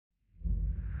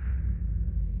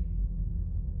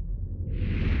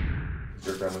Is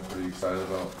your family pretty excited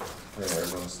about playing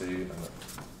Arizona State?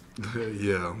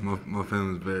 Yeah, my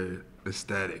family's very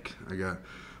ecstatic. I got,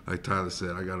 like Tyler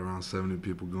said, I got around 70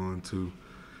 people going too.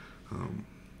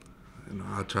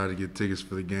 I tried to get tickets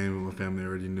for the game, and my family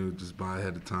already knew. Just buy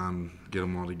ahead of time, get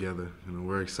them all together.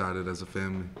 We're excited as a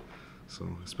family. So,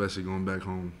 especially going back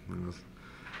home, it's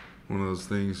one of those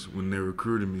things when they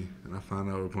recruited me, and I found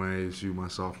out we we're playing ASU my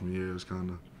sophomore year. It was kind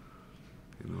of,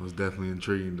 it was definitely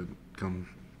intriguing to come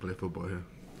play football here.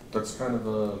 That's kind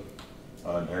of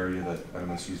an area that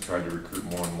MSU's tried to recruit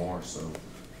more and more. So,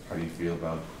 how do you feel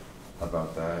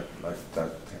about that? Like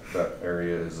that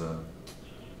area is a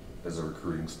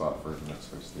recruiting spot for the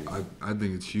next State? I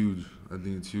think it's huge. I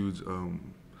think it's huge.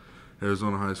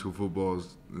 Arizona high school football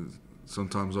is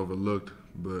sometimes overlooked,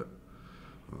 but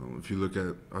if you look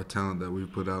at our talent that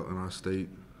we've put out in our state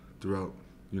throughout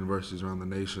universities around the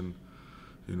nation,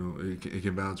 it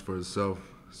can vouch for itself.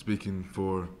 Speaking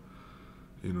for,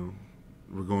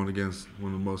 we're going against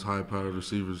one of the most high-powered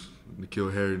receivers,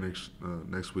 N'Keal Harry,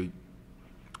 next week.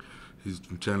 He's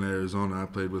from Chandler, Arizona. I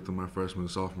played with him my freshman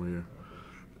and sophomore year.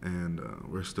 And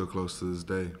we're still close to this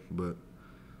day, but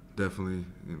definitely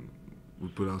we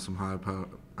put out some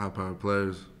high-powered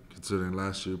players. Considering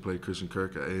last year we played Christian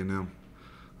Kirk at A&M,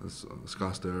 that's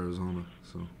Scottsdale, Arizona.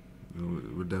 So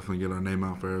we'll definitely get our name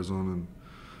out for Arizona and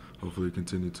hopefully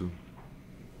continue to.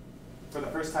 For the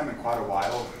first time in quite a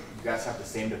while, you guys have the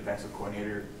same defensive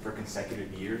coordinator for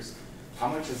consecutive years. How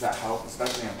much does that help,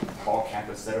 especially on fall camp,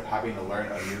 instead of having to learn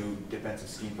a new defensive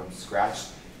scheme from scratch,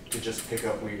 to just pick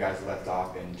up where you guys left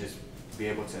off and just be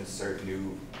able to insert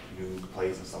new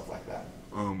plays and stuff like that?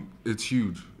 It's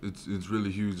huge. It's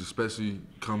really huge, especially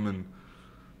coming,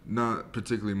 not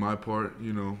particularly my part.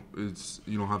 It's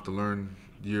you don't have to learn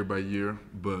year by year,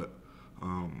 but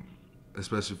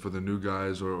especially for the new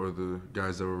guys or the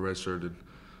guys that were redshirted,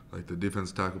 like the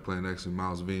defensive tackle playing next to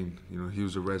Miles Veen. He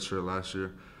was a redshirt last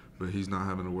year, but he's not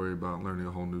having to worry about learning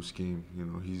a whole new scheme.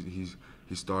 He's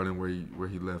starting where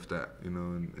he left at,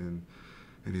 and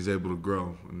he's able to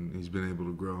grow, and he's been able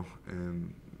to grow,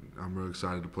 and I'm real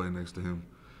excited to play next to him,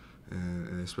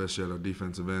 and especially at our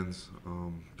defensive ends,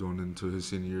 going into his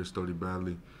senior year, Stody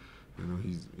Bradley.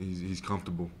 He's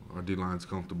comfortable. Our D-line's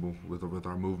comfortable with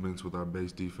our movements, with our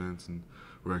base defense, and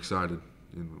we're excited.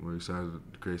 We're excited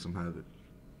to create some havoc.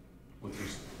 With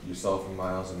yourself and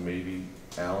Miles and maybe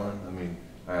Allen,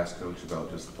 I asked Coach about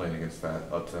just playing against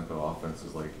up-tempo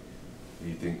offenses. Like, do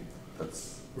you think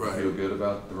that's right? Feel good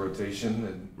about the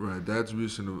rotation? Right. The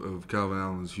attribution of Calvin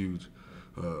Allen is huge,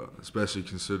 especially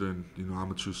considering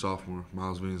I'm a true sophomore.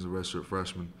 Miles Veen is a redshirt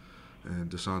freshman,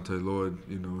 and Deshaunte Lloyd,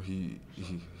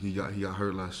 he got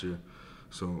hurt last year,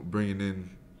 so bringing in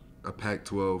a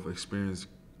Pac-12 experienced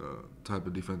type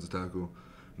of defensive tackle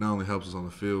not only helps us on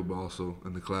the field but also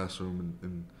in the classroom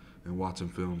and watching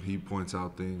film. He points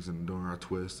out things and during our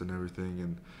twists and everything,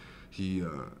 and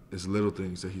it's little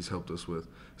things that he's helped us with,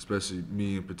 especially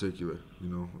me in particular,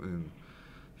 and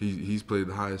he's played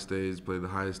the highest stage, played the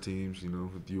highest teams,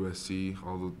 with USC,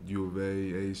 all the U of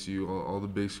A, ASU, all the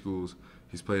big schools.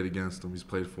 He's played against them, he's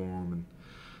played for them,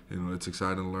 and it's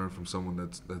exciting to learn from someone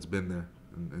that's been there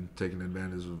and taking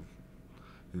advantage of,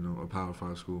 a Power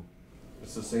 5 school.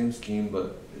 It's the same scheme,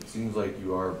 but it seems like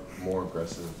you are more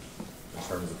aggressive in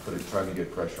terms of trying to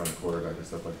get pressure on the quarterback and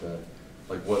stuff like that.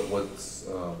 Like,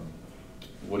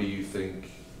 what do you think?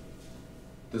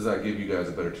 Does that give you guys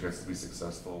a better chance to be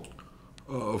successful?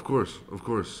 Of course.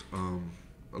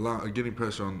 Getting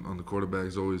pressure on the quarterback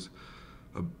is always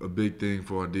a big thing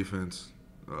for our defense,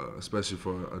 especially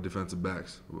for our defensive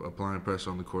backs. Applying pressure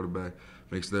on the quarterback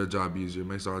makes their job easier,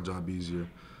 makes our job easier.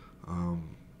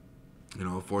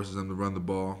 It forces them to run the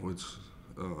ball, which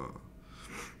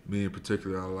me in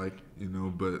particular I like.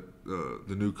 But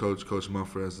the new coach, Coach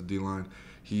Mumford, as the D-line,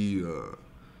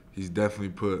 he's definitely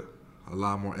put a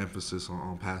lot more emphasis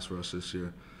on pass rush this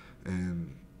year,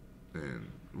 and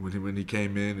when he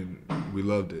came in, and we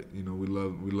loved it. We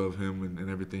love him and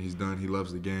everything he's done. He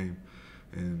loves the game,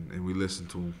 and we listen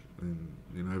to him,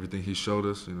 and everything he showed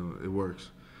us, it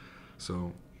works.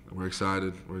 So we're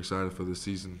excited. We're excited for this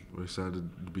season. We're excited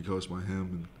to be coached by him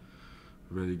and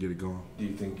ready to get it going. Do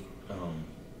you think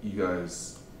you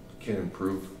guys can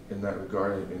improve in that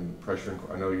regard in pressuring?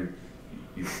 I know you've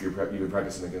been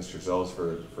practicing against yourselves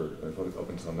for up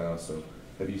until now. So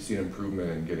have you seen improvement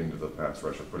in getting to the pass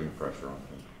rush or putting pressure on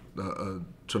him? A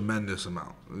tremendous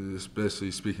amount,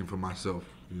 especially speaking for myself.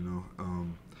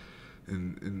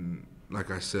 And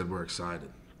like I said, we're excited.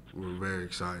 We're very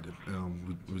excited.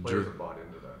 Players have bought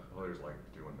into that. Players like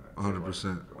doing that.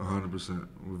 100%.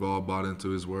 We've all bought into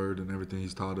his word and everything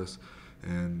he's taught us,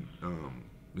 and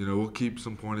we'll keep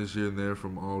some pointers here and there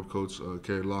from our old coach,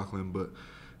 Kerry Laughlin, but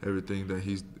everything that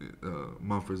he's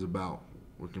Mumford's about,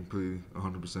 we're completely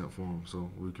 100% for him.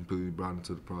 So we're completely brought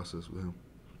into the process with him.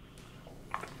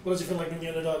 What does it feel like being the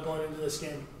underdog going into this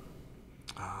game?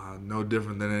 No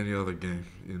different than any other game.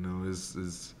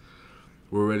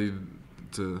 We're ready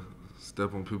to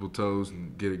step on people's toes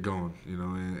and get it going.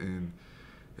 And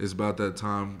it's about that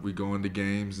time we go into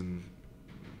games and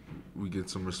we get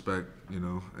some respect.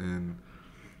 And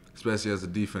especially as a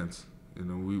defense,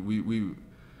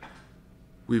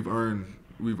 we've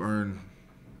earned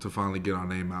to finally get our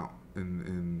name out,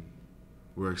 and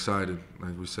we're excited,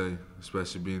 like we say,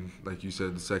 especially being, like you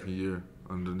said, the second year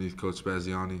underneath Coach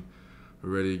Spaziani. We're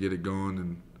ready to get it going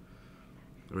and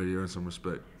ready to earn some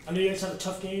respect. I know you guys had a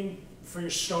tough game for your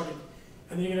starting,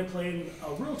 and then you're going to play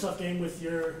a real tough game with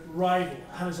your rival.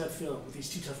 How does that feel with these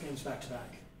two tough games back to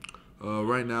back?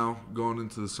 Right now, going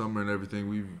into the summer and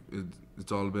everything,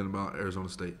 it's all been about Arizona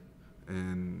State,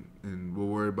 and we'll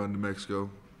worry about New Mexico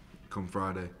come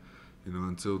Friday.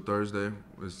 Until Thursday,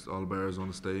 it's all about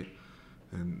Arizona State,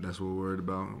 and that's what we're worried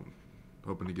about.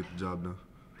 Hoping to get the job done.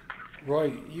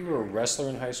 Roy, you were a wrestler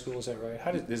in high school, is that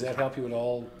right? Does that help you at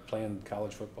all playing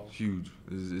college football? Huge.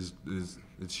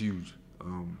 It's huge.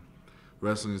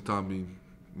 Wrestling has taught me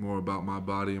more about my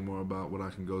body and more about what I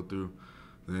can go through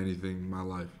than anything in my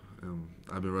life.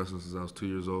 I've been wrestling since I was 2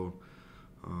 years old.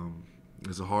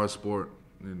 It's a hard sport,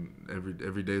 and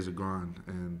every day is a grind.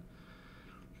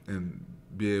 And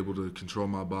be able to control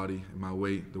my body and my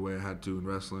weight the way I had to in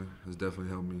wrestling has definitely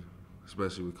helped me,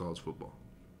 especially with college football.